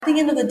the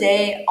end of the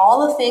day,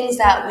 all the things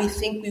that we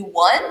think we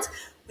want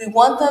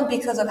them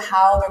because of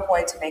how they're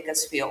going to make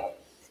us feel.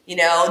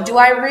 Do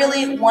I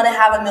really want to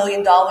have $1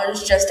 million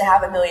just to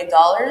have $1 million?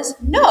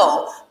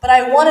 No, but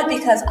I want it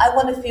because I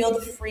want to feel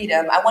the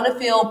freedom. I want to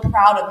feel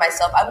proud of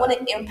myself. I want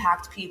to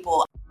impact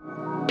people.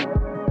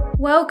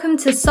 Welcome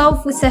to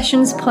Soulful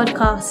Sessions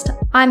podcast.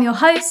 I'm your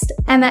host,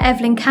 Emma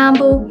Evelyn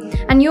Campbell,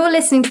 and you're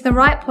listening to the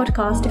right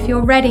podcast if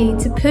you're ready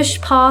to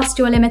push past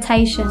your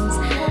limitations,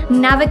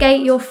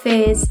 navigate your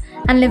fears,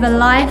 and live a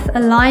life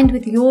aligned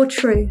with your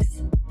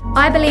truth.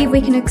 I believe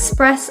we can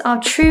express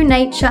our true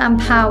nature and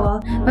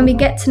power when we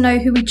get to know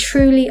who we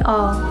truly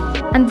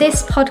are. And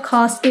this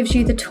podcast gives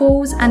you the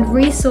tools and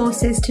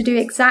resources to do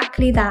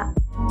exactly that.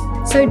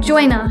 So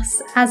join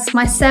us as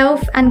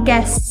myself and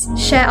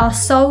guests share our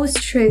soul's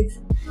truth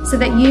so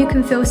that you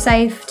can feel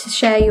safe to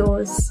share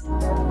yours.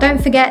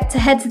 Don't forget to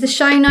head to the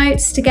show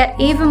notes to get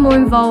even more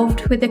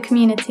involved with the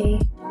community.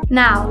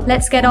 Now,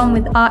 let's get on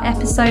with our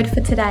episode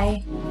for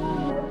today.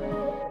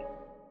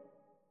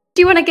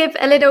 Do you want to give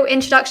a little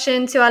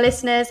introduction to our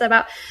listeners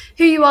about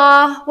who you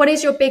are, what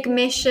is your big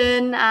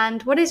mission,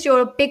 and what is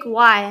your big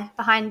why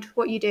behind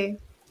what you do?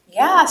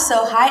 Yeah,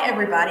 so hi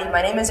everybody.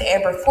 My name is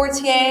Amber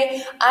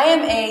Fortier. I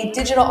am a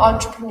digital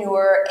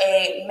entrepreneur,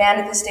 a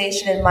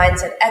manifestation and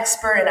mindset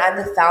expert, and I'm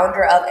the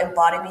founder of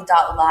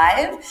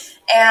Embodiment.live.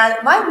 And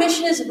my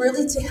mission is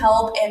really to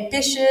help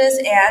ambitious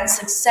and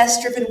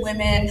success-driven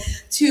women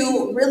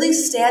to really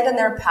stand in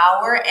their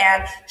power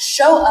and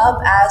show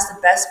up as the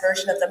best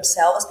version of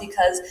themselves,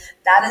 because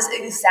that is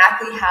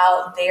exactly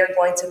how they are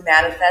going to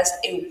manifest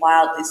a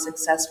wildly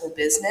successful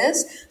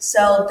business.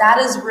 So that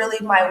is really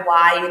my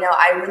why.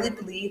 I really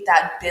believe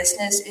that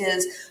business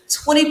is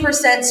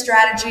 20%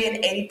 strategy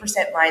and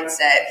 80%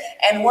 mindset.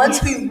 And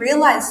once we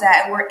realize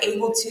that and we're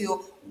able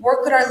to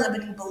work with our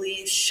limiting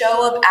beliefs,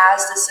 show up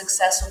as the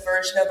successful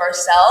version of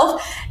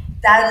ourselves,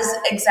 that is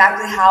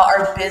exactly how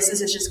our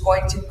business is just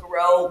going to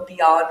grow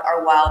beyond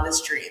our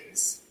wildest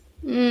dreams.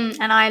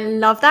 And I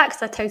love that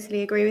because I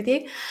totally agree with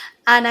you.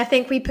 And I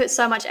think we put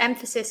so much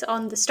emphasis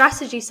on the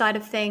strategy side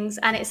of things,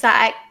 and it's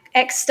that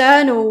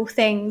external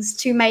things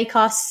to make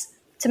us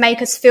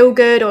feel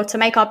good or to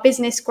make our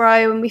business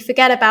grow. And we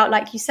forget about,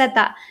 like you said,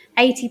 that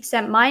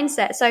 80%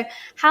 mindset. So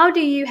how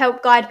do you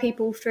help guide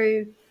people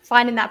through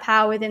finding that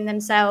power within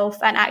themselves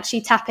and actually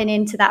tapping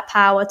into that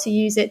power to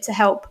use it to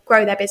help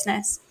grow their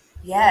business?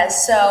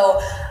 Yes. So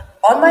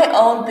on my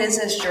own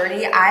business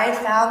journey, I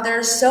found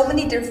there's so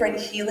many different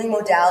healing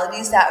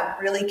modalities that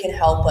really can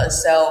help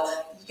us. So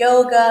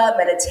yoga,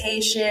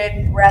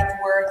 meditation, breath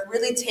work,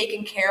 really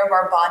taking care of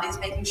our bodies,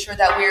 making sure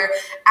that we're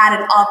at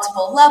an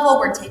optimal level,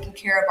 we're taking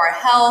care of our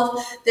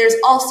health. There's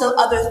also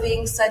other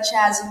things such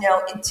as,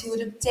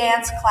 intuitive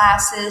dance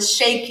classes,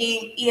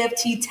 shaking,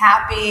 EFT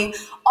tapping,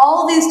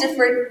 all these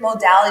different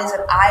modalities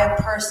that I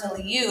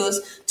personally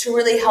use to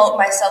really help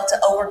myself to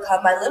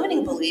overcome my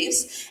limiting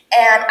beliefs.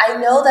 And I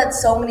know that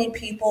so many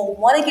people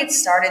want to get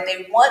started.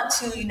 They want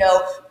to,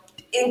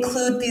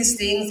 include these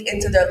things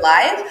into their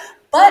life,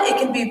 but it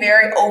can be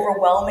very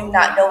overwhelming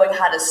not knowing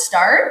how to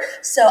start.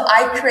 So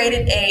I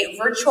created a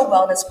virtual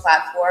wellness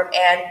platform,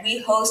 and we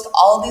host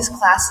all of these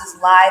classes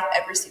live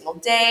every single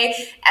day.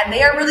 And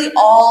they are really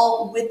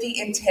all with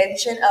the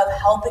intention of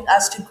helping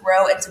us to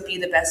grow and to be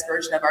the best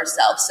version of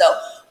ourselves. So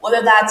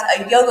whether that's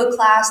a yoga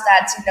class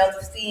that's,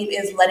 the theme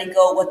is letting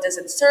go of what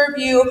doesn't serve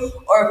you,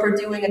 or if we're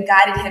doing a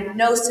guided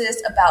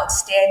hypnosis about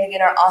standing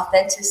in our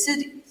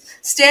authenticity,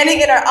 then we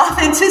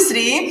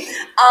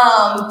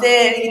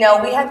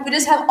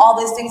just have all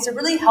these things to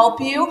really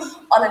help you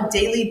on a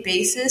daily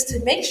basis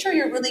to make sure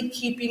you're really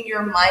keeping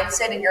your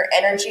mindset and your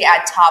energy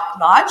at top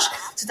notch,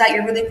 so that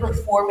you're really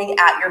performing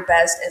at your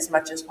best as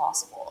much as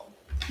possible.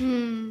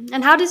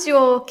 And how does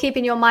your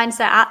keeping your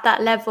mindset at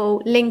that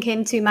level link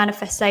into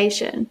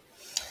manifestation?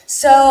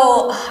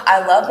 So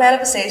I love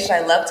manifestation.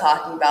 I love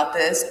talking about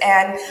this.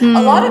 And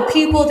a lot of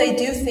people, they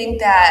do think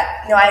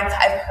that,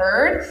 I've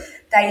heard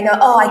that,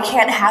 I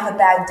can't have a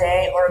bad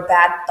day or a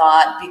bad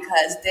thought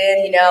because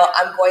then,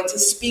 I'm going to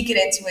speak it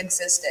into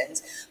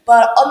existence.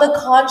 But on the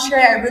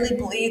contrary, I really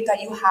believe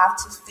that you have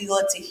to feel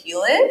it to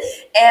heal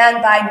it.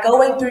 And by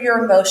going through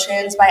your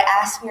emotions, by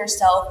asking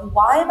yourself,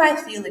 why am I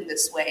feeling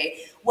this way?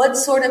 What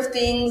sort of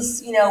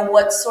things,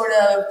 what sort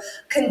of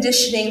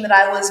conditioning that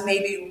I was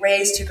maybe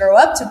raised to grow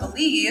up to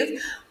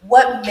believe,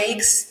 what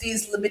makes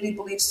these limiting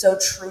beliefs so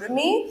true to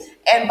me?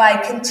 And by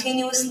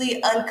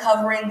continuously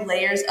uncovering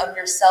layers of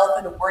yourself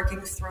and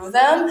working through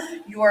them,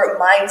 your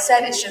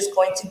mindset is just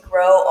going to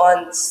grow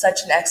on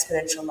such an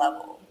exponential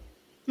level.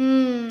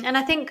 And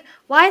I think,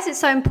 why is it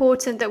so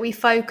important that we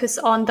focus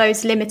on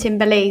those limiting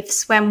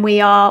beliefs when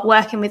we are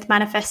working with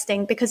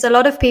manifesting? Because a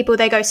lot of people,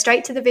 they go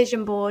straight to the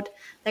vision board,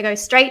 they go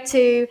straight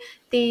to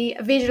the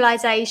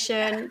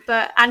visualization,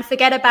 and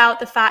forget about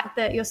the fact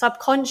that your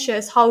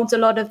subconscious holds a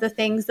lot of the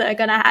things that are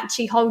going to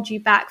actually hold you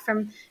back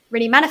from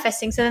really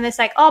manifesting. So then it's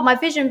like, oh, my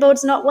vision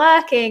board's not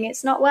working.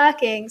 It's not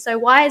working. So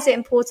why is it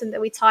important that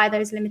we tie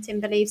those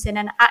limiting beliefs in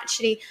and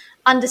actually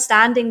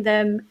understanding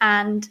them,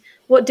 and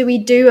what do we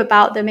do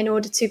about them in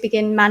order to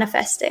begin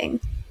manifesting?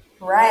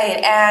 Right.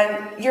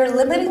 And your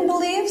limiting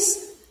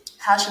beliefs,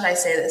 how should I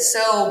say this?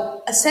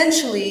 So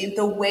essentially,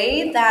 the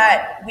way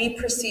that we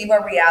perceive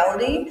our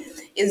reality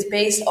is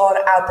based on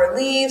our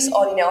beliefs,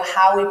 on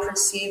how we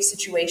perceive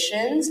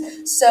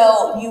situations.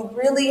 So you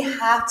really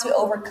have to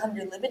overcome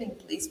your limiting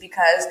beliefs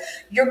because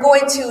you're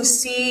going to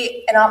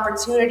see an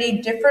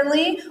opportunity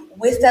differently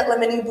with that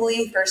limiting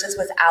belief versus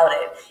without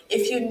it.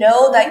 If you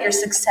know that your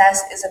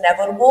success is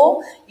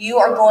inevitable,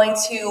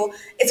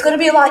 it's going to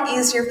be a lot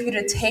easier for you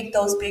to take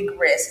those big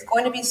risks. It's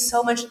going to be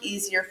so much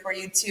easier for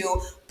you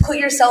to put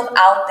yourself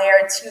out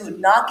there, to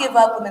not give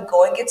up when the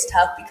going gets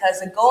tough, because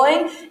the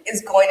going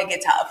is going to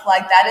get tough.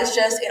 Like, that is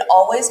just, it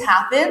always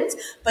happens.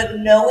 But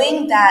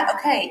knowing that,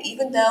 okay,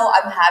 even though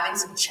I'm having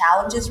some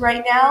challenges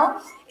right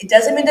now, it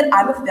doesn't mean that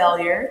I'm a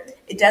failure.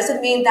 It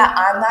doesn't mean that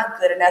I'm not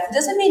good enough. It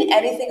doesn't mean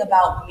anything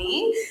about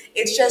me.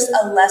 It's just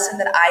a lesson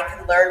that I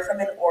can learn from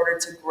in order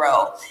to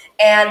grow.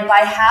 And by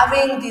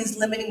having these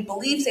limiting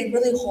beliefs, they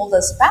really hold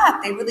us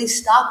back. They really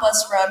stop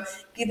us from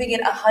giving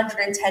it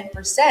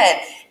 110%.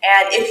 And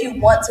if you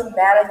want to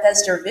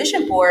manifest your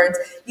vision boards,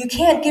 you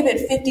can't give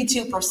it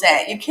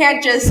 52%. You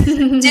can't just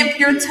dip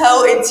your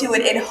toe into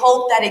it and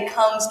hope that it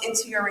comes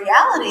into your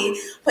reality,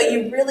 but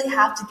you really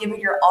have to give it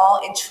your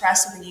all and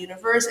trust in the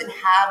universe and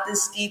have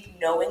this deep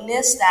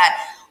knowingness that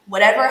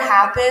whatever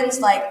happens,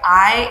 like,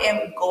 I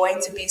am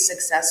going to be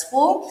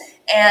successful.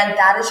 And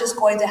that is just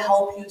going to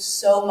help you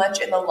so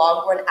much in the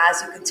long run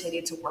as you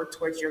continue to work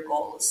towards your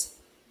goals.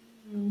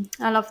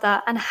 I love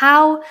that. And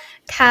how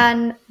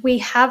can we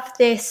have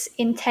this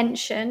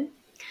intention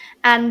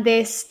and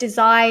this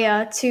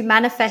desire to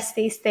manifest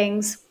these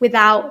things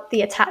without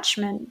the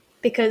attachment?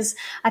 Because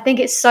I think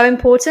it's so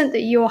important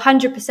that you're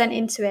 100%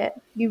 into it.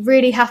 You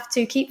really have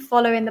to keep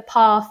following the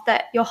path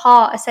that your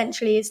heart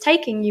essentially is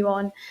taking you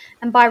on.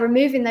 And by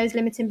removing those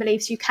limiting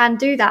beliefs, you can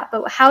do that.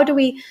 But how do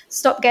we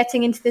stop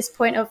getting into this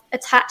point of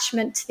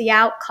attachment to the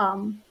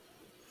outcome?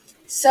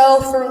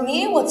 So for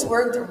me, what's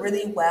worked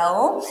really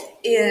well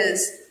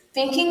is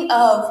thinking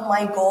of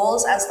my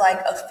goals as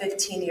like a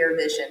 15-year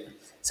vision.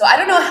 So I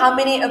don't know how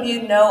many of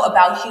you know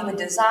about human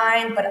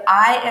design, but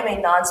I am a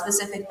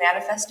non-specific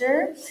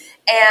manifester,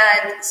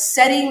 and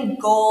setting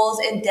goals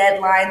and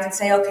deadlines and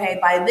say, okay,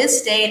 by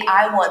this date,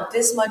 I want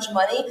this much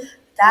money,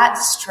 that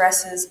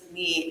stresses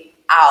me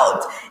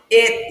out.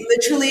 It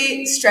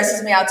literally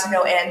stresses me out to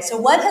no end. So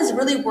what has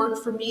really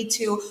worked for me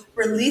to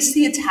release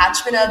the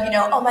attachment of,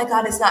 oh my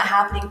God, it's not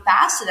happening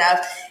fast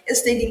enough,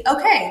 is thinking,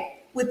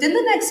 okay, within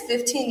the next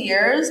 15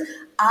 years,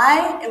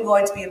 I am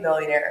going to be a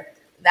millionaire.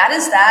 That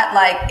is that,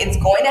 like, it's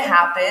going to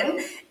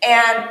happen.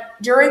 And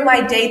during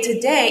my day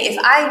to day, if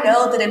I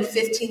know that in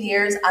 15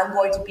 years, I'm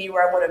going to be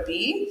where I want to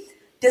be,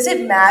 does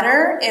it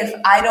matter if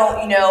I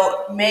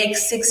don't, make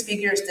 6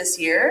 figures this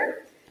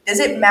year? Does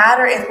it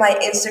matter if my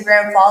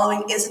Instagram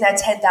following isn't at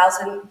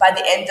 10,000 by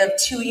the end of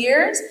 2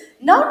 years?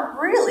 Not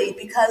really,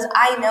 because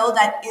I know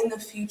that in the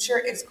future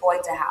it's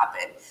going to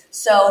happen.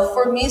 So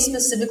for me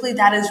specifically,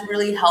 that has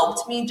really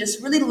helped me,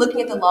 just really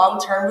looking at the long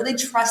term, really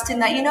trusting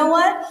that, you know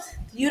what?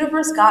 The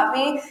universe got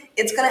me.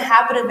 It's going to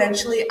happen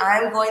eventually.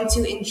 I'm going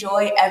to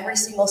enjoy every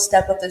single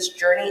step of this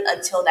journey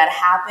until that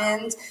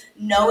happens,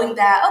 knowing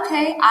that,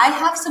 okay, I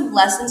have some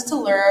lessons to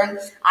learn.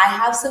 I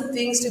have some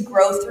things to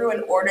grow through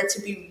in order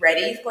to be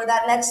ready for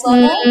that next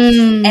level,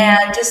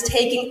 and just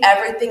taking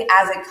everything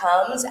as it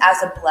comes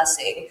as a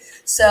blessing.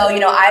 So,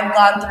 I've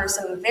gone through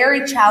some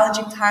very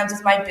challenging times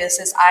with my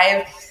business.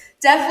 I've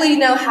definitely,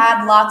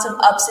 had lots of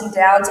ups and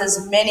downs,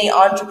 as many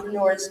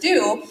entrepreneurs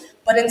do.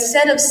 But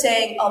instead of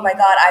saying, oh my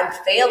God, I'm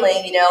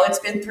failing, it's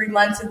been 3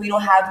 months and we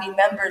don't have any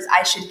members,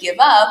 I should give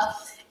up.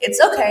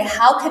 It's okay,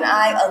 how can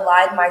I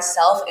align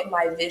myself and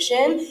my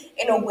vision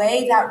in a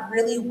way that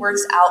really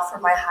works out for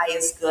my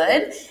highest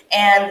good?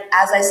 And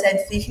as I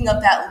said, thinking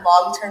of that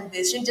long-term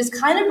vision just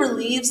kind of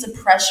relieves the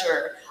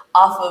pressure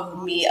off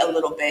of me a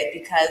little bit,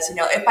 because,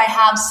 if I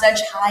have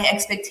such high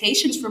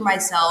expectations for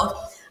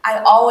myself, I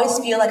always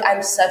feel like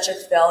I'm such a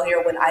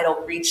failure when I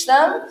don't reach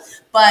them.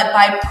 But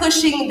by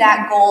pushing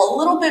that goal a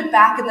little bit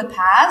back in the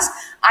past,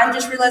 I'm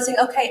just realizing,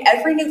 okay,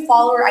 every new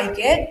follower I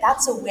get,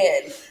 that's a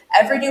win.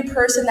 Every new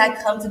person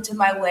that comes into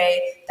my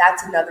way,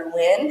 that's another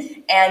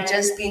win. And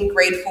just being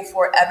grateful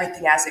for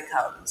everything as it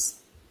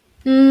comes.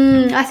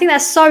 I think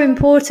that's so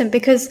important,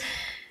 because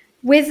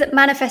with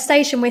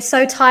manifestation, we're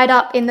so tied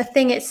up in the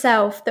thing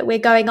itself that we're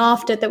going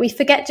after that we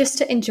forget just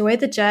to enjoy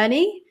the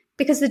journey.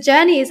 Because the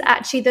journey is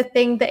actually the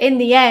thing that in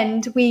the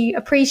end we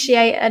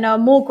appreciate and are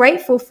more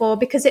grateful for,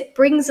 because it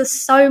brings us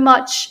so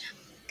much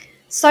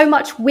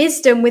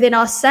wisdom within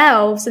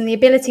ourselves and the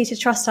ability to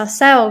trust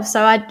ourselves.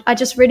 So I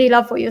just really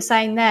love what you're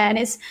saying there. And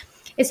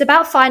it's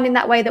about finding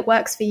that way that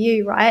works for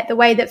you, right? The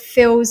way that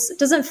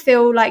doesn't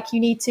feel like you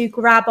need to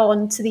grab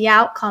on to the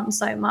outcome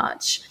so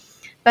much.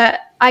 But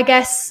I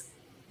guess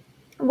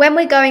when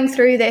we're going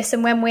through this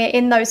and when we're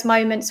in those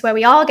moments where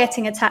we are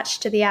getting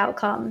attached to the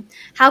outcome,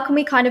 how can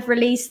we kind of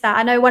release that?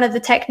 I know one of the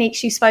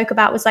techniques you spoke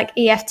about was like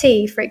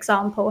EFT, for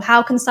example.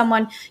 How can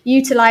someone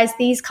utilize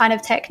these kind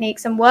of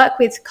techniques and work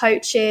with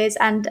coaches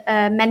and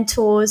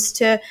mentors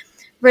to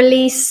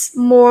release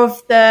more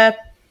of the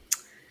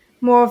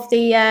more of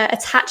the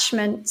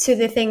attachment to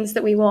the things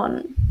that we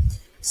want?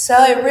 So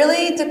it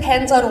really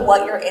depends on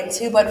what you're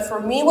into, but for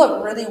me,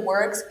 what really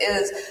works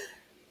is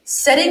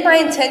setting my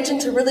intention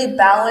to really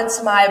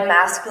balance my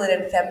masculine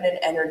and feminine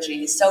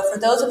energy. So for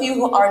those of you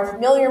who aren't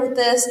familiar with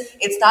this,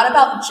 it's not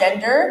about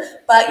gender,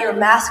 but your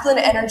masculine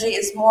energy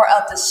is more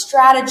of the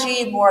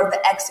strategy, more of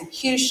the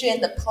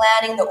execution, the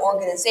planning, the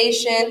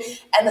organization,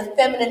 and the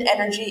feminine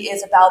energy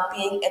is about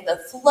being in the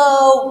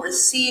flow,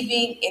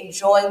 receiving,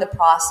 enjoying the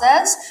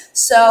process.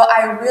 So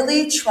I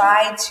really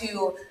try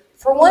to,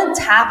 for one,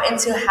 tap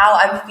into how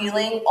I'm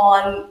feeling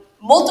on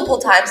multiple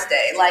times a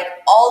day, like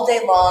all day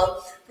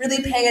long,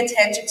 really paying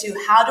attention to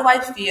how do I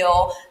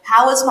feel,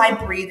 how is my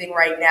breathing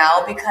right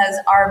now, because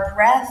our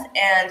breath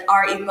and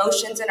our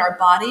emotions in our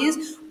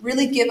bodies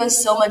really give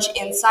us so much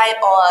insight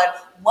on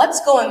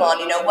what's going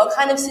on, what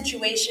kind of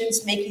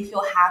situations make you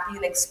feel happy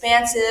and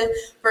expansive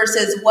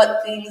versus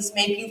what things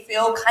make you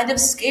feel kind of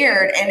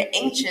scared and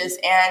anxious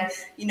and,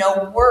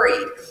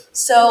 worried.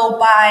 So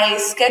by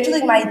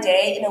scheduling my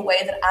day in a way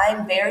that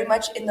I'm very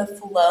much in the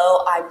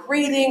flow, I'm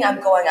breathing,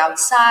 I'm going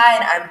outside,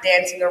 I'm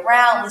dancing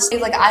around,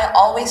 listening, like I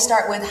always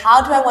start with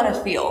how do I want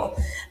to feel?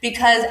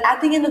 Because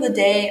at the end of the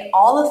day,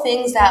 all the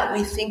things that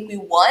we think we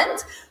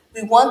want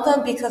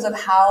them because of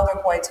how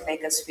they're going to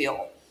make us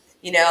feel.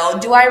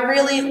 Do I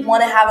really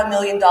want to have $1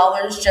 million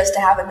just to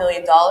have $1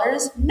 million?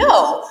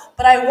 No,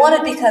 but I want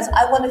it because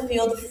I want to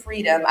feel the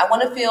freedom. I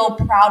want to feel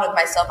proud of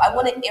myself. I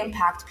want to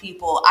impact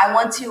people. I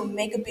want to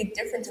make a big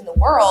difference in the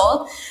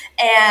world.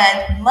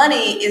 And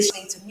money is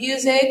listening to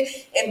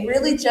music and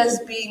really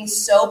just being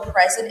so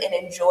present and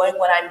enjoying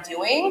what I'm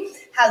doing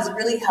has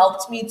really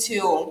helped me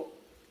to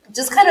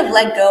just kind of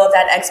let go of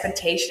that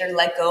expectation and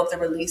let go of the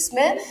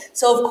releasement.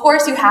 So of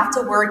course you have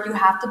to work, you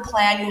have to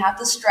plan, you have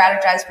to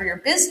strategize for your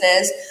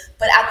business,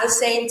 but at the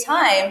same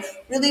time,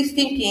 really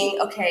thinking,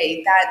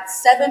 okay, that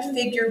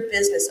 7-figure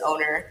business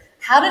owner,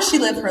 how does she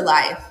live her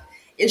life?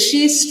 Is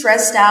she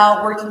stressed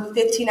out, working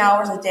 15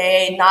 hours a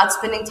day, not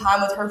spending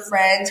time with her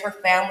friends, her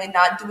family,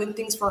 not doing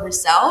things for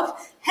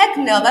herself? Heck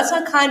no, that's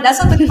not the kind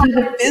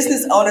of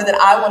business owner that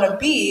I want to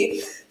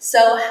be.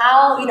 So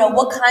how,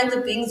 what kinds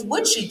of things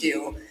would she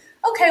do?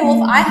 Okay,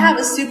 well, if I have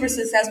a super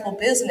successful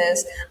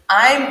business,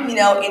 I'm,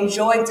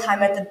 enjoying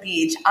time at the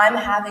beach. I'm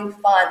having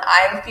fun.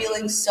 I'm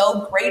feeling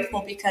so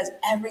grateful because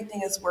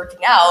everything is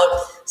working out.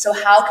 So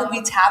how can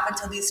we tap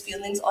into these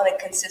feelings on a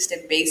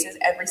consistent basis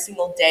every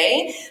single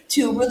day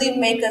to really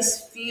make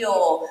us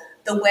feel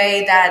the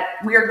way that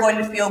we're going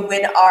to feel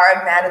when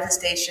our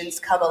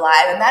manifestations come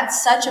alive? And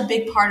that's such a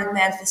big part of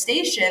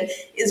manifestation,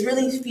 is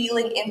really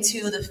feeling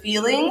into the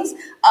feelings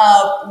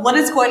of what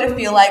it's going to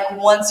feel like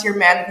once your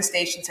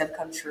manifestations have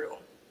come true.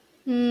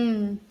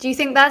 Do you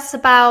think that's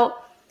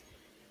about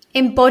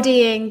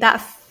embodying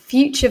that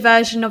future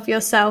version of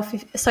yourself,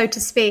 so to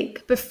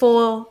speak,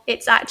 before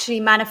it's actually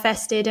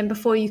manifested and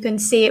before you can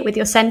see it with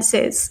your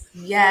senses?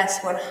 Yes,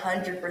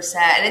 100%.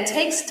 And it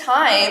takes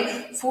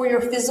time for your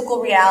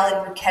physical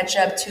reality to catch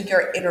up to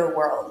your inner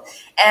world.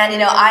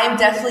 And, I am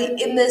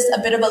definitely in this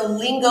a bit of a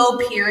lingo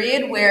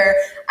period where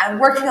I'm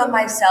working on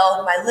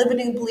myself. My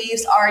limiting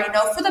beliefs are,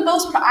 for the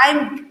most part,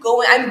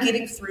 I'm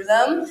getting through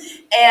them.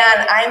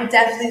 And I'm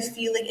definitely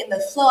feeling in the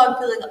flow. I'm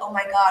feeling, oh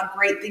my God,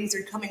 great things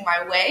are coming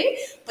my way.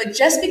 But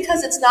just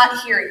because it's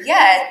not here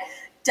yet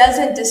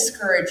doesn't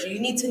discourage you. You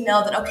need to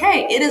know that,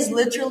 okay, it is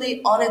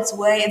literally on its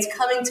way. It's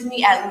coming to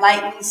me at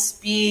lightning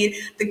speed.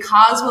 The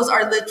cosmos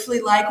are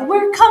literally like,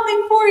 we're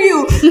coming for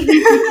you.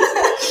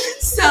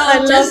 So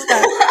just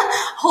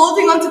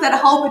holding on to that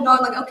hope and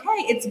knowing like,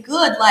 okay, it's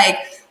good. Like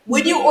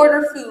when you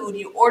order food,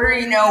 you order,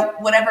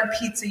 whatever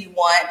pizza you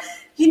want,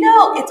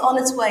 it's on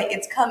its way.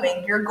 It's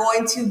coming. You're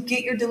going to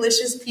get your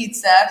delicious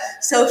pizza.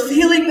 So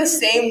feeling the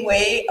same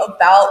way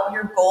about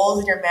your goals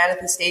and your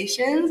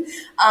manifestations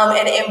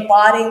and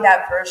embodying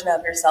that version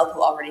of yourself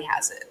who already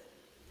has it.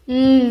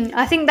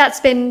 I think that's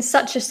been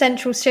such a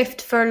central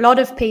shift for a lot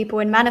of people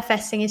in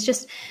manifesting. It's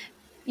just,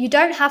 you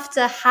don't have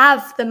to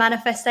have the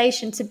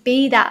manifestation to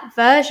be that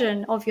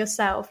version of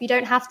yourself. You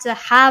don't have to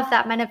have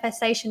that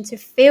manifestation to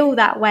feel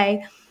that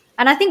way.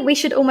 And I think we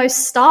should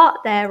almost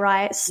start there,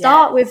 right?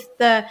 Start with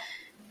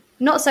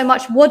not so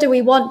much what do we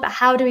want, but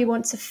how do we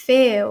want to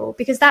feel?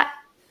 Because that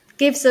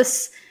gives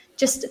us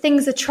just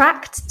things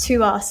attract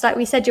to us. Like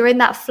we said, you're in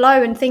that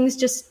flow and things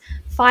just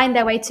find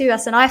their way to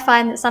us. And I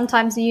find that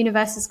sometimes the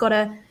universe has got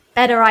a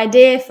better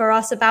idea for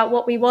us about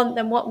what we want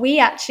than what we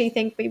actually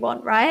think we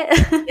want, right?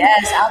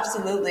 Yes,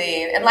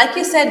 absolutely. And like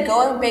you said,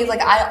 going big,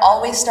 like I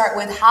always start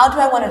with how do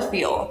I want to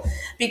feel?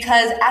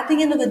 Because at the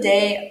end of the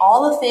day,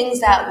 all the things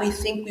that we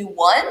think we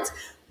want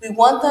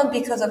them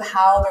because of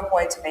how they're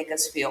going to make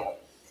us feel.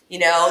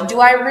 Do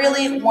I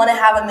really want to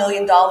have $1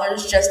 million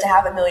just to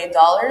have $1 million?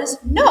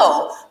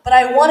 No, but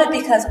I want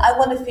it because I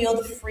want to feel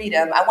the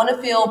freedom. I want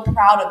to feel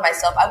proud of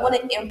myself. I want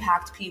to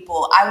impact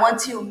people. I want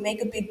to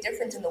make a big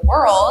difference in the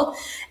world.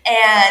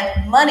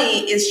 And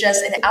money is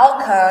just an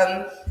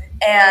outcome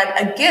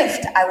and a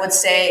gift, I would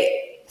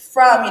say,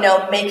 from,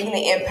 making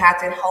the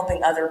impact and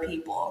helping other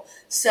people.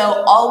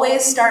 So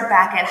always start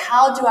back at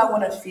how do I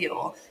want to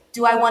feel?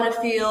 Do I want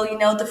to feel,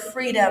 the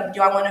freedom?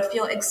 Do I want to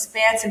feel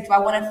expansive? Do I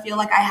want to feel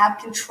like I have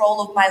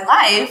control of my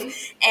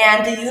life?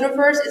 And the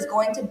universe is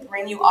going to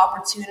bring you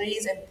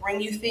opportunities and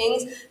bring you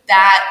things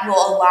that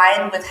will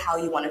align with how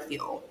you want to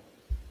feel.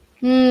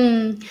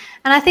 And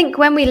I think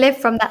when we live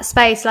from that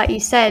space, like you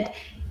said,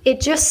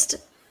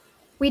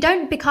 we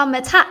don't become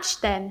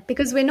attached then,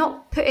 because we're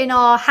not putting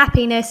our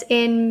happiness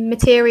in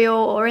material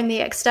or in the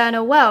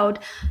external world.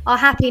 Our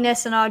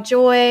happiness and our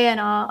joy and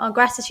our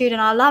gratitude and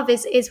our love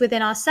is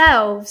within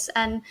ourselves.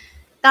 And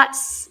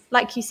that's,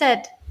 like you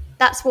said,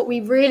 that's what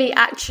we really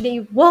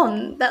actually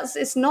want.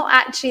 It's not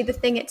actually the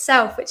thing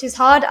itself, which is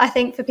hard, I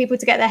think, for people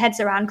to get their heads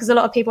around, because a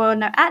lot of people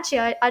know, actually,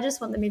 I just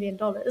want the $1 million,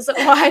 or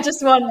I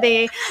just want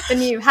the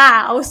new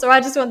house, or I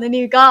just want the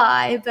new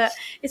guy. But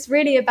it's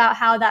really about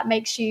how that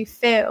makes you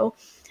feel.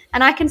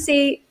 And I can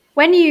see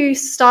when you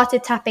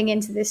started tapping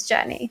into this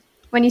journey,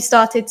 when you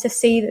started to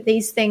see that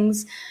these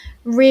things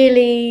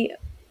really,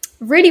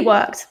 really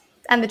worked,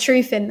 and the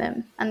truth in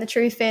them, and the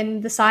truth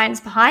in the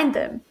science behind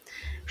them,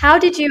 how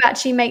did you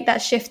actually make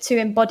that shift to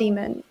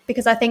embodiment?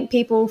 Because I think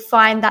people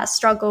find that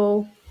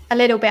struggle a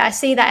little bit. I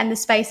see that in the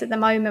space at the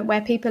moment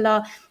where people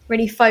are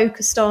really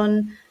focused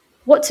on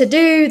what to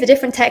do, the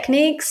different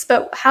techniques,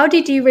 but how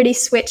did you really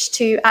switch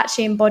to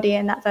actually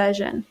embodying that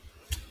version?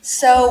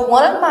 So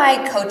one of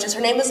my coaches, her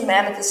name was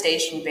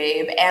Manifestation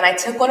Babe, and I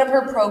took one of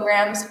her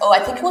programs. I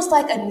think it was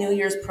like a New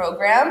Year's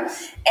program,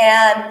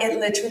 and it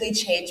literally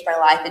changed my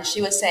life. And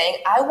she was saying,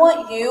 I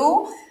want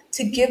you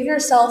to give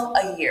yourself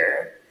a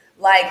year.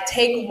 Like,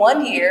 take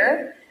 1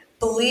 year,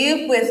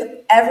 believe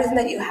with everything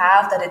that you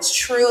have that it's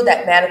true,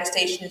 that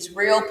manifestation is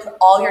real, put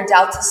all your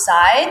doubts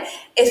aside.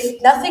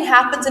 If nothing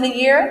happens in a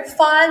year,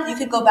 fine, you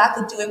could go back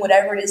to doing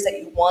whatever it is that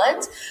you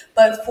want.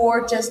 But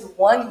for just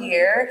 1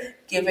 year,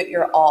 give it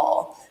your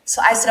all.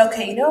 So I said,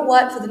 okay, you know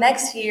what? For the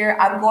next year,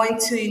 I'm going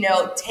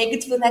to, take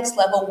it to the next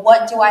level.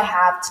 What do I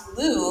have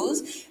to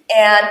lose?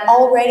 And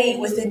already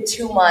within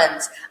 2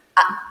 months,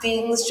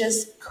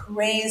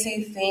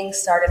 crazy things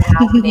started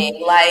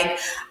happening. Like,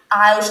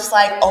 I was just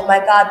like, oh my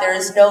God, there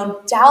is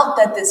no doubt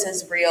that this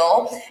is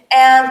real.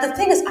 And the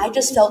thing is, I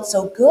just felt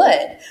so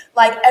good.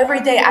 Like,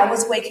 every day I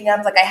was waking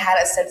up like I had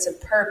a sense of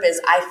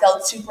purpose. I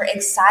felt super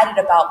excited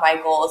about my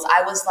goals.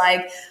 I was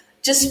like,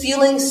 just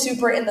feeling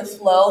super in the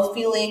flow,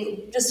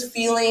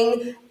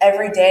 feeling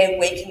every day,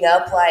 waking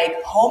up like,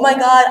 oh my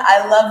God,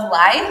 I love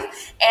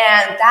life.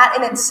 And that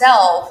in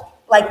itself,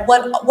 like,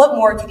 what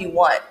more could you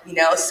want?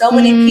 So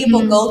many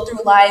people go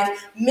through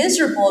life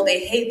miserable.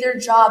 They hate their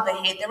job. They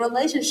hate their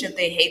relationship.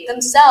 They hate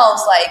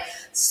themselves. Like,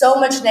 so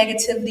much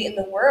negativity in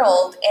the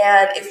world.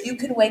 And if you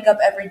can wake up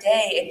every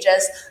day and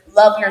just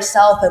love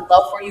yourself and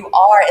love where you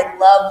are and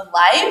love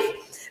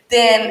life,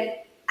 then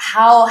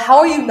how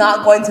are you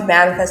not going to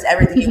manifest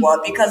everything you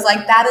want? Because,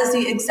 like, that is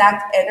the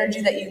exact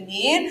energy that you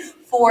need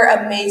for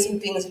amazing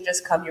things to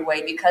just come your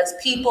way, because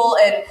people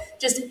and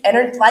just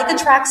like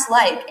attracts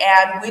like.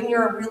 And when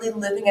you're really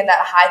living in that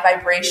high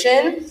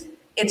vibration,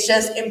 it's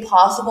just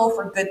impossible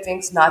for good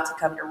things not to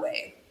come your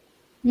way.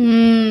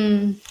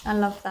 I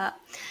love that.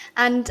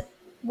 And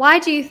why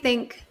do you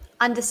think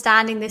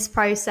understanding this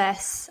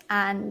process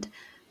and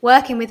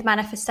working with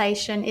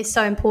manifestation is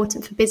so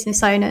important for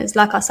business owners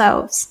like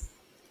ourselves?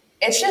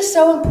 It's just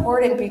so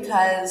important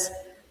because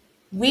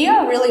we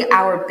are really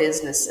our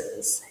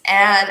businesses.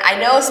 And I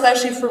know,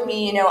 especially for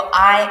me,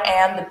 I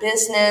am the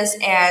business,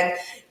 and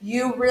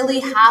you really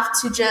have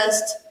to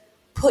just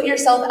put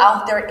yourself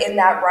out there in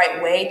that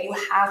right way. You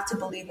have to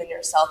believe in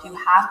yourself. You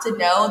have to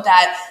know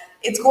that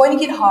it's going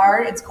to get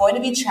hard. It's going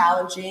to be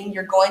challenging.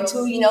 You're going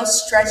to,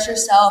 stretch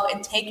yourself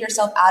and take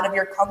yourself out of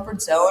your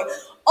comfort zone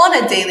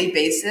on a daily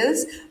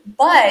basis,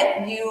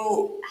 but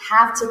you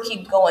have to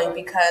keep going,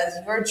 because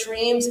your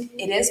dreams,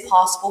 it is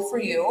possible for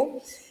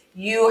you.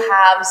 You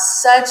have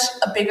such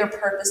a bigger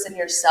purpose than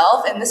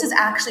yourself. And this has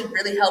actually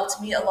really helped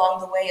me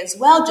along the way as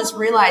well. Just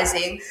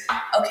realizing,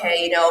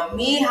 okay,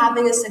 me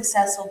having a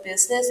successful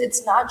business,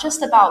 it's not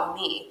just about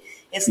me.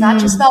 It's not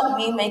just about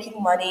me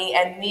making money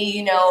and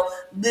me,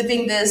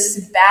 living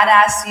this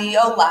badass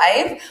CEO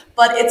life,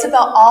 but it's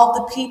about all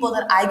the people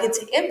that I get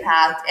to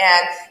impact,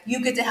 and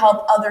you get to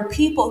help other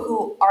people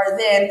who are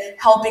then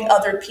helping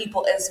other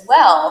people as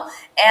well.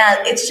 And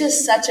it's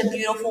just such a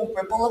beautiful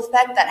ripple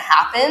effect that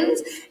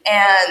happens.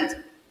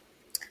 And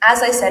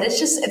as I said,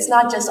 it's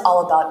not just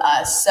all about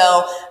us.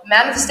 So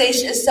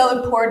manifestation is so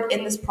important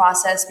in this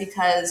process,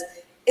 because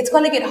it's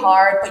going to get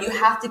hard, but you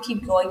have to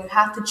keep going. You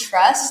have to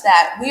trust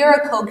that we are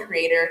a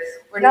co-creator.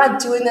 We're not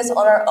doing this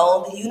on our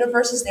own. The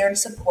universe is there to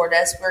support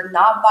us. We're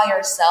not by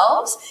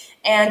ourselves.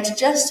 And to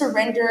just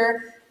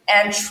surrender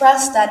and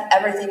trust that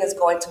everything is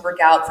going to work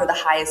out for the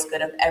highest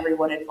good of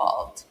everyone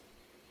involved.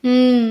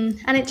 And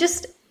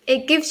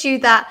it gives you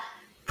that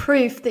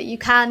proof that you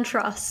can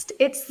trust.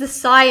 It's the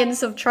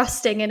science of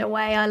trusting, in a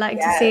way, I like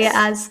to see it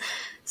as.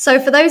 So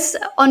for those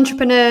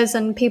entrepreneurs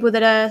and people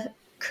that are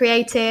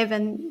creative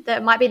and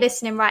that might be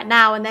listening right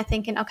now, and they're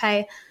thinking,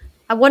 okay,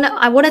 I want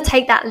to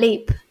take that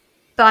leap,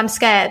 but I'm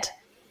scared.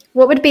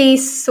 what would be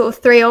sort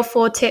of 3 or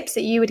 4 tips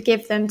that you would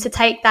give them to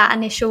take that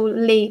initial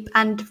leap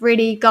and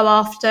really go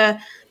after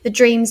the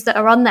dreams that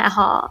are on their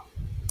heart?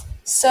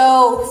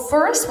 So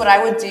first, what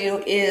I would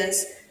do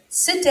is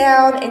sit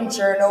down and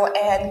journal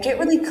and get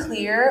really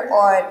clear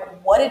on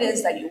what it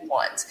is that you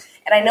want.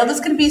 And I know this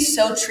can be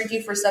so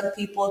tricky for some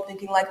people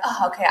thinking like,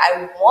 oh, okay,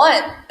 I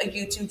want a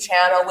YouTube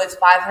channel with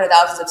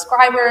 500,000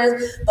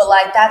 subscribers, but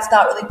like that's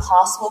not really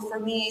possible for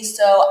me.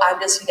 So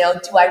I'm just,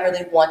 do I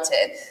really want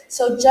it?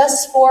 So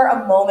just for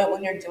a moment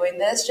when you're doing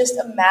this, just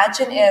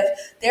imagine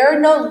if there are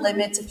no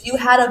limits, if you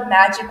had a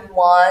magic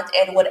wand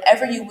and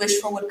whatever you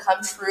wish for would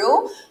come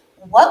true,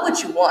 what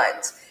would you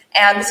want?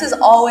 And this has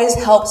always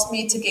helps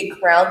me to get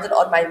grounded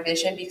on my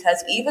vision,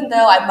 because even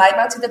though I might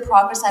not see the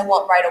progress I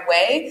want right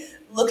away,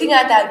 looking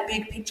at that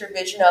big picture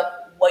vision of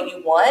what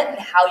you want and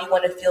how you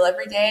want to feel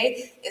every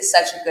day is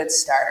such a good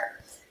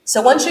start.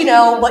 So once you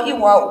know what you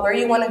want, where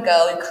you want to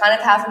go, you kind of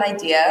have an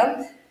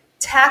idea,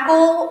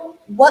 tackle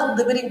what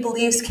limiting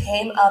beliefs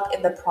came up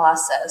in the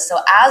process. So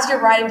as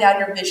you're writing down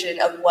your vision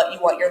of what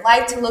you want your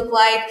life to look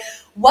like,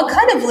 what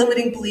kind of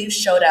limiting beliefs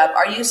showed up?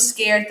 Are you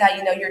scared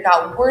that, you're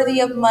not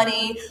worthy of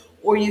money?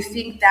 Or you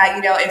think that,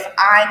 if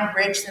I'm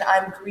rich, then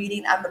I'm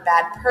greedy, I'm a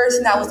bad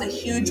person? That was a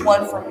huge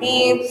one for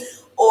me.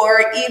 Or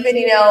even,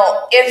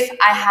 if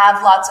I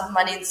have lots of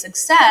money and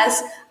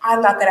success,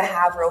 I'm not going to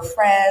have real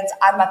friends.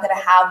 I'm not going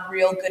to have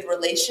real good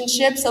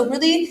relationships. So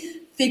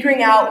really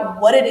figuring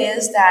out what it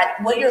is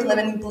what your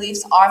limiting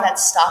beliefs are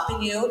that's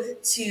stopping you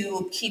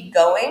to keep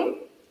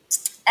going.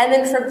 And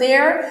then from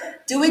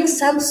there, doing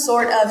some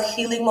sort of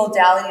healing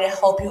modality to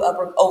help you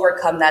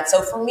overcome that.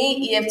 So for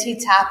me,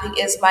 EFT tapping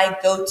is my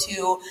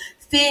go-to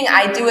thing.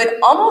 I do it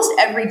almost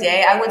every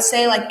day. I would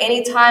say like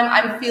anytime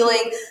I'm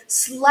feeling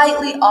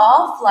slightly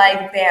off,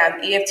 like bam,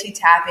 EFT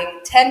tapping.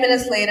 10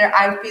 minutes later,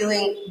 I'm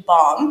feeling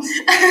bomb.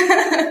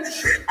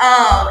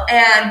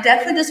 And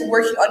definitely just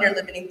working on your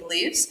limiting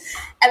beliefs.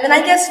 And then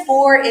I guess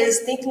 4 is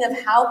thinking of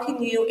how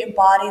can you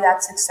embody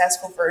that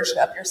successful version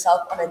of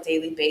yourself on a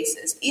daily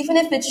basis. Even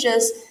if it's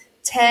just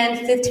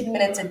 10, 15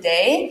 minutes a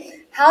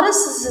day, how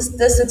does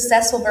the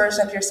successful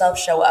version of yourself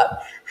show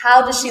up?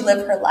 How does she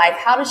live her life?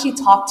 How does she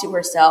talk to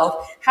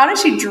herself? How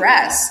does she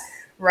dress?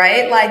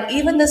 Right? Like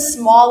even the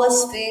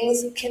smallest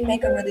things can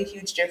make a really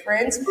huge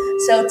difference.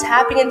 So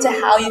tapping into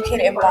how you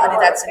can embody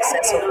that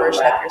successful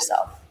version of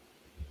yourself.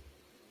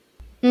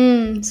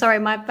 Sorry,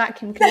 my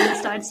vacuum cleaner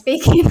started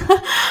speaking.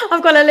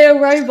 I've got a little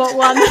robot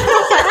one. Use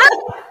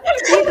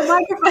the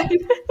microphone.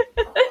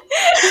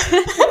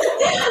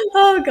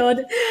 Oh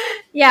God.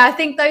 Yeah, I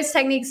think those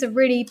techniques are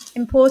really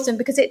important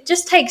because it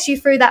just takes you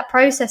through that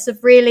process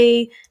of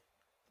really,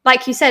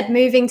 like you said,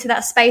 moving to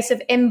that space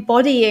of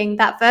embodying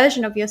that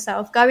version of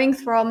yourself, going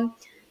from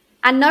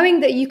and knowing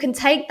that you can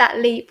take that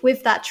leap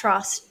with that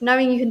trust,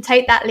 knowing you can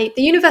take that leap.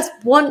 The universe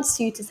wants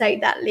you to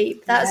take that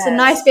leap. That's a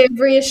nice bit of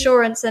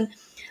reassurance, and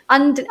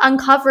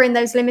uncovering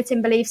those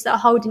limiting beliefs that are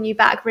holding you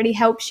back really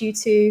helps you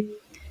to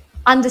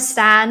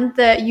understand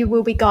that you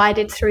will be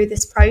guided through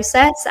this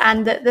process,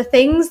 and that the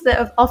things that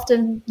have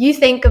often you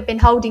think have been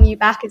holding you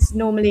back is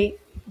normally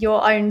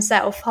your own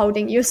self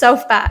holding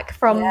yourself back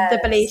from the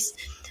beliefs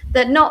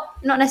that not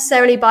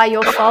necessarily by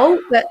your fault,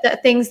 but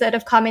that things that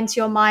have come into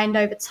your mind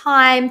over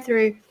time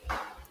through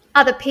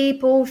other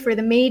people, through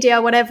the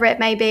media, whatever it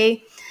may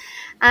be.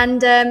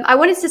 And I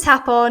wanted to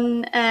tap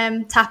on.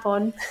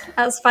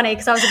 That's funny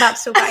because I was about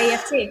to talk about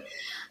EFT.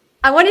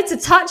 I wanted to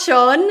touch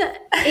on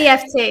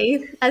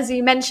EFT, as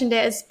you mentioned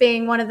it as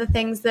being one of the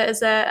things that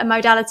is a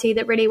modality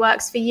that really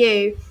works for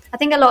you. I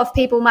think a lot of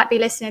people might be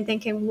listening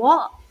thinking,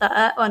 what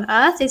on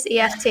earth is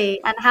EFT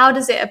and how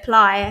does it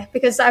apply?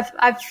 Because I've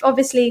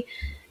obviously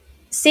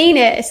seen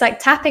it. It's like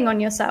tapping on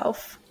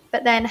yourself.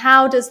 But then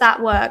how does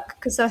that work?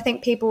 Because I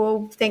think people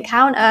will think,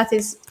 how on earth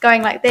is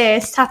going like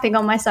this, tapping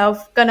on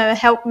myself, going to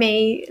help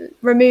me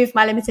remove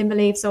my limiting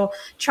beliefs or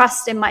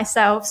trust in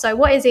myself? So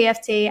what is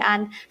EFT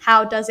and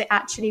how does it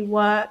actually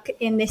work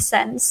in this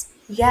sense?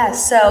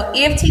 Yes, so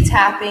EFT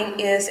tapping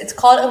it's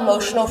called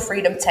emotional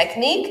freedom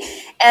technique.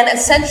 And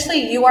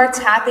essentially you are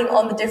tapping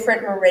on the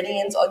different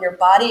meridians on your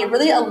body. It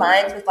really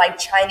aligns with like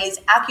Chinese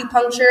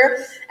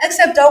acupuncture,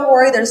 except don't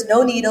worry, there's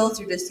no needles.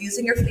 You're just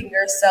using your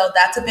fingers. So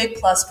that's a big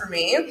plus for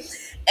me.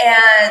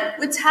 And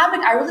with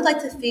tapping, I really like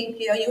to think,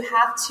 you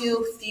have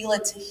to feel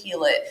it to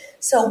heal it.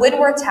 So when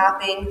we're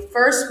tapping,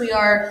 first we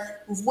are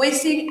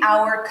voicing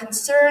our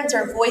concerns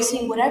or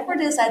voicing whatever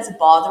it is that's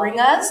bothering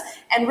us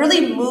and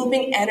really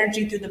moving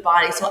energy through the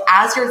body. So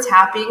as you're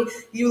tapping,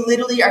 you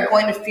literally are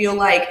going to feel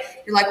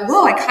like, you're like,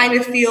 whoa, I kind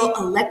of feel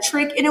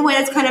electric in a way.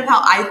 That's kind of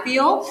how I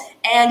feel.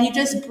 And you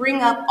just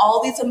bring up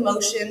all these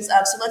emotions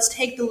of, so let's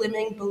take the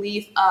limiting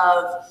belief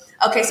of,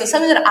 okay, so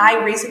something that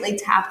I recently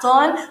tapped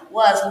on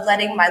was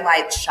letting my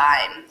light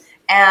shine.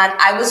 And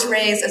I was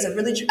raised as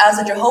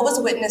a Jehovah's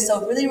Witness,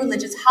 so a really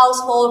religious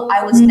household.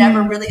 I was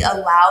never really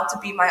allowed to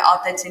be my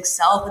authentic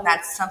self. And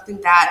that's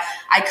something that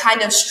I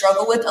kind of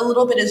struggle with a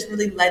little bit, is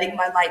really letting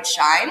my light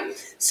shine.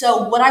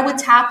 So what I would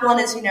tap on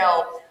is,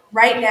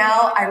 right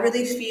now, I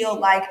really feel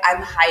like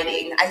I'm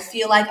hiding. I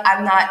feel like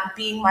I'm not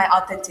being my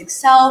authentic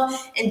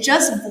self, and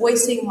just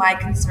voicing my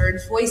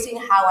concerns, voicing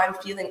how I'm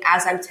feeling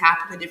as I'm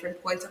tapping the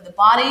different points of the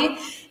body.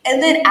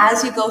 And then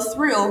as you go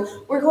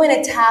through, we're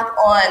going to tap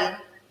on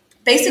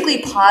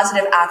basically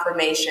positive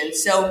affirmation.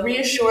 So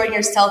reassuring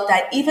yourself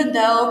that even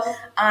though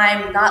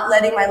I'm not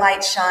letting my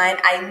light shine,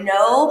 I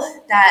know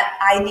that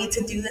I need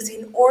to do this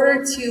in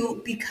order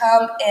to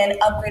become an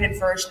upgraded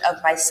version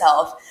of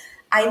myself.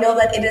 I know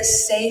that it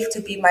is safe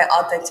to be my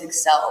authentic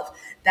self,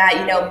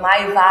 that, my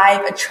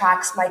vibe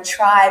attracts my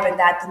tribe, and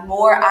that the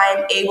more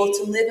I'm able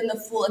to live in the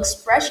full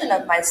expression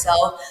of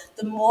myself,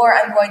 the more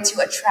I'm going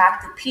to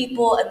attract the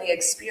people and the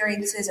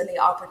experiences and the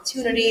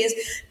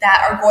opportunities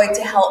that are going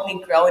to help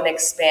me grow and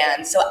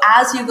expand. So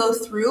as you go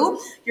through,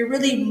 you're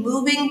really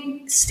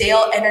moving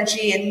stale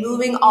energy and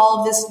moving all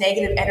of this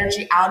negative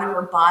energy out of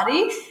your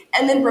body,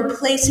 and then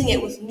replacing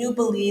it with new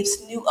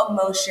beliefs, new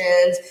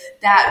emotions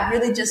that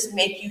really just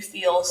make you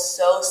feel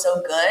so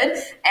good.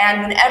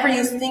 And whenever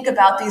you think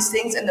about these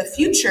things in the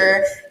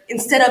future,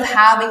 instead of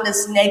having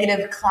this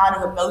negative cloud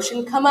of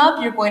emotion come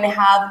up, you're going to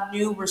have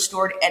new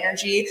restored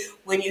energy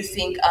when you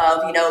think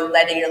of,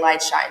 letting your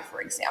light shine, for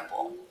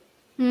example.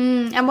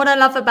 And what I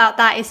love about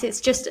that is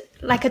it's just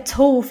like a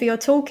tool for your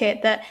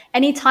toolkit, that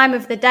any time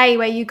of the day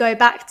where you go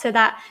back to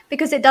that,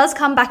 because it does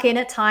come back in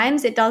at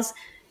times, it does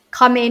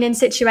come in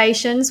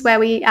situations where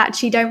we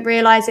actually don't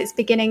realize it's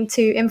beginning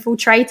to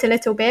infiltrate a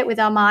little bit with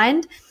our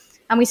mind,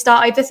 and we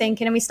start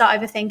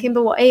overthinking.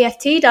 But what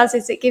EFT does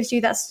is it gives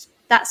you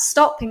that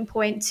stopping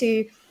point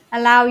to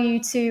allow you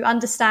to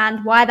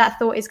understand why that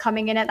thought is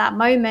coming in at that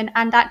moment,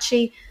 and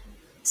actually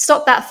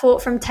stop that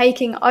thought from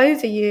taking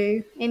over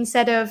you,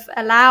 instead of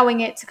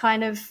allowing it to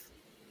kind of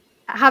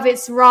have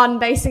its run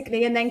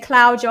basically, and then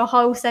cloud your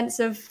whole sense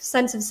of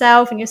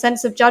self and your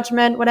sense of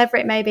judgment, whatever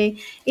it may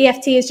be.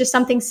 EFT is just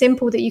something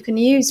simple that you can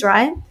use,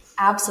 right?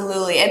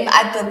 Absolutely. And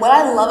what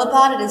I love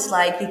about it is,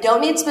 like, you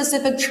don't need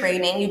specific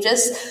training. You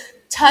just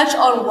touch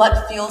on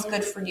what feels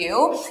good for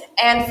you.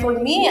 And for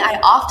me, I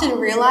often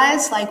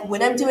realize, like,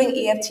 when I'm doing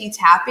EFT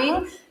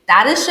tapping,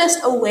 that is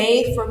just a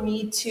way for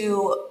me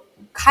to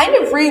kind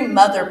of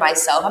remother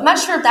myself. I'm not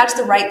sure if that's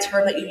the right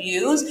term that you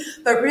use,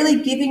 but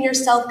really giving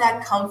yourself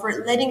that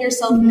comfort, letting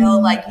yourself know,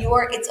 like,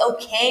 it's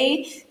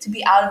okay to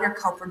be out of your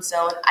comfort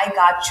zone. I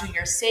got you.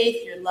 You're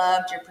safe. You're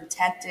loved. You're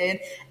protected.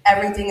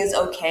 Everything is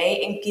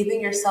okay. And giving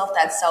yourself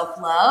that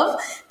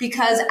self-love,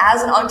 because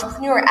as an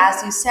entrepreneur,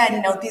 as you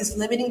said, these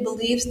limiting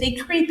beliefs, they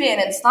creep in.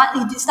 It's not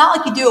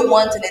like you do it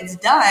once and it's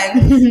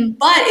done,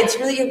 but it's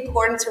really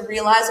important to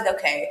realize that,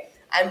 okay,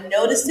 I'm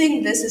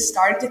noticing this is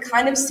starting to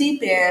kind of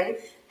seep in.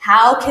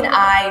 How can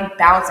I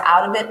bounce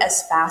out of it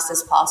as fast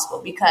as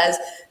possible? Because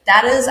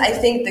that is, I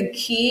think, the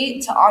key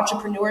to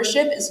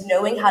entrepreneurship, is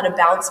knowing how to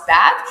bounce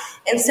back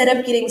instead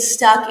of getting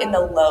stuck in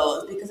the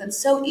lows. Because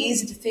it's so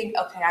easy to think,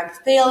 okay, I'm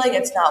failing,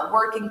 it's not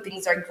working,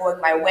 things aren't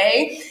going my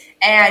way.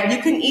 And you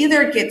can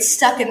either get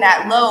stuck in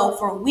that low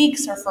for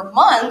weeks or for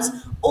months,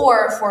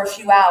 or for a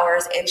few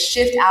hours, and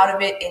shift out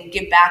of it and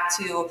get back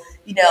to,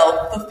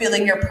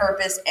 fulfilling your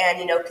purpose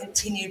and,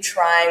 continue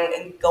trying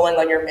and going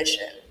on your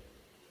mission.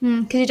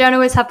 Because you don't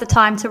always have the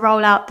time to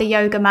roll out the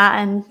yoga mat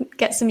and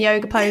get some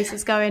yoga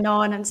poses going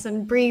on and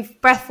some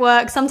breath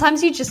work.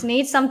 Sometimes you just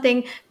need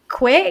something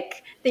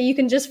quick that you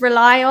can just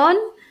rely on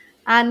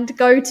and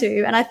go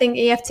to. And I think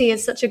EFT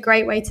is such a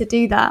great way to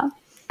do that.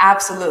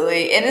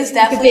 Absolutely. It is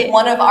definitely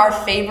one of our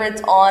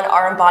favorites on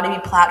our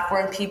Embodiment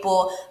platform.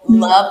 People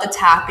love the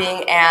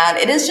tapping, and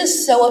it is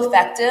just so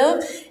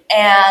effective.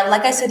 And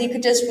like I said, you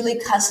could just really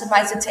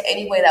customize it to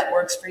any way that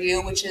works for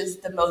you, which is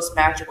the most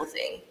magical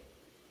thing.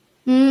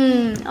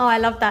 Oh, I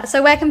love that.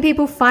 So where can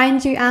people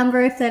find you,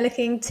 Amber, if they're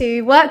looking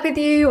to work with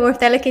you, or if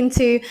they're looking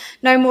to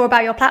know more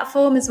about your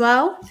platform as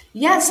well?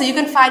 Yeah, so you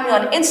can find me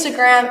on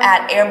Instagram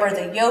at Amber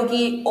the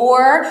Yogi,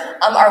 or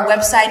our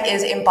website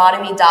is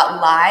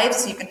embodiment.live,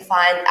 so you can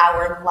find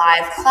our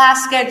live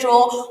class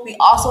schedule. We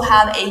also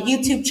have a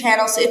YouTube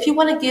channel, so if you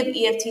want to give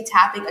EFT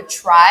tapping a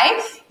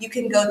try, you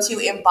can go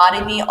to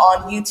Embodiment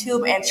on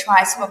YouTube and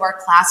try some of our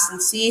classes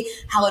and see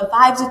how it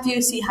vibes with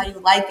you, see how you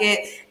like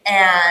it.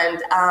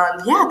 And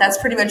that's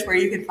pretty much where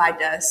you can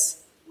find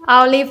us.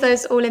 I'll leave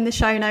those all in the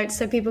show notes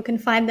so people can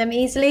find them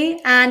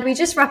easily. And we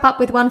just wrap up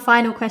with one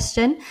final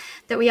question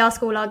that we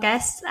ask all our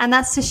guests, and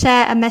that's to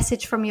share a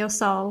message from your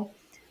soul.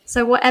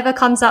 So whatever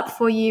comes up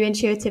for you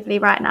intuitively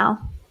right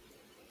now.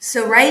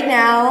 So right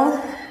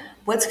now,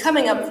 what's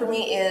coming up for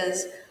me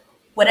is,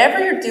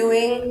 whatever you're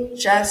doing,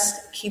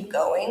 just keep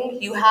going.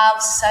 You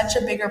have such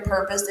a bigger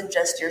purpose than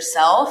just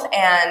yourself.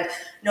 And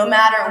no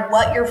matter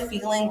what you're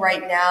feeling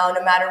right now,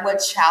 no matter what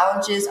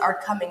challenges are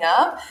coming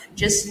up,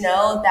 just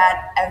know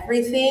that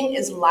everything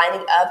is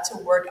lining up to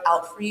work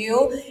out for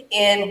you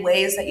in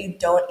ways that you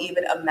don't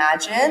even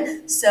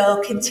imagine.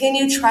 So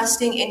continue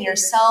trusting in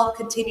yourself,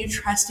 continue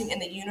trusting in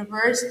the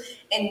universe,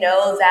 and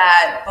know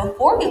that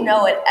before you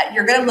know it,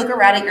 you're going to look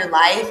around at your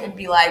life and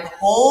be like,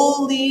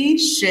 holy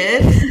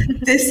shit,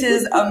 this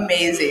is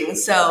amazing.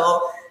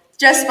 So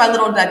just my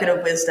little nugget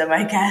of wisdom,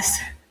 I guess.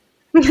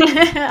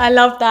 I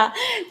love that.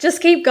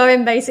 Just keep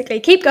going, basically.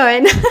 Keep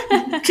going.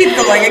 Keep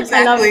going, exactly.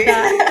 I love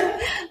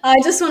that. I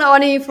just want to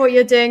honor you for what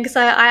you're doing, because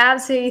I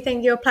absolutely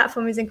think your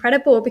platform is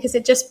incredible, because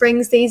it just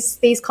brings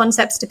these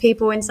concepts to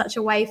people in such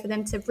a way for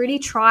them to really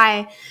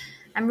try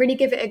and really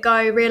give it a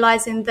go,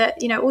 realizing that,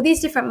 all these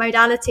different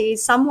modalities,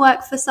 some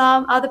work for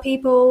some other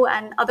people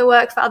and other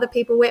work for other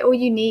people. We're all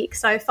unique.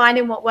 So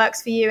finding what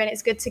works for you, and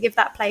it's good to give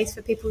that place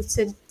for people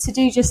to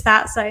do just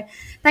that. So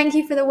thank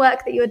you for the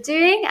work that you're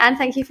doing, and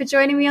thank you for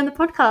joining me on the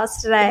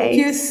podcast today.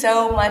 Thank you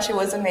so much. It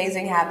was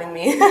amazing having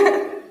me.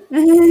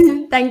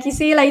 Thank you.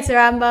 See you later,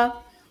 Amber.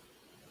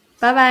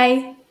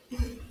 Bye-bye.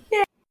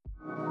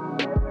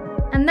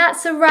 And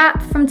that's a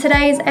wrap from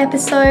today's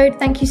episode.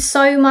 Thank you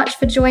so much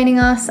for joining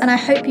us, and I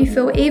hope you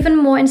feel even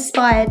more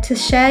inspired to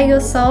share your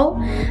soul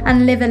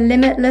and live a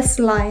limitless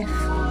life.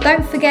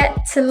 Don't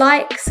forget to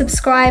like,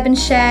 subscribe, and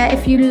share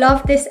if you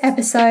love this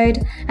episode,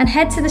 and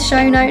head to the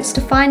show notes to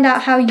find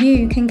out how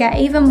you can get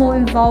even more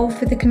involved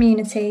with the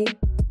community.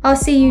 I'll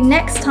see you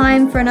next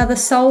time for another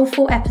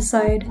soulful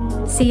episode.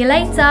 See you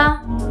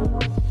later.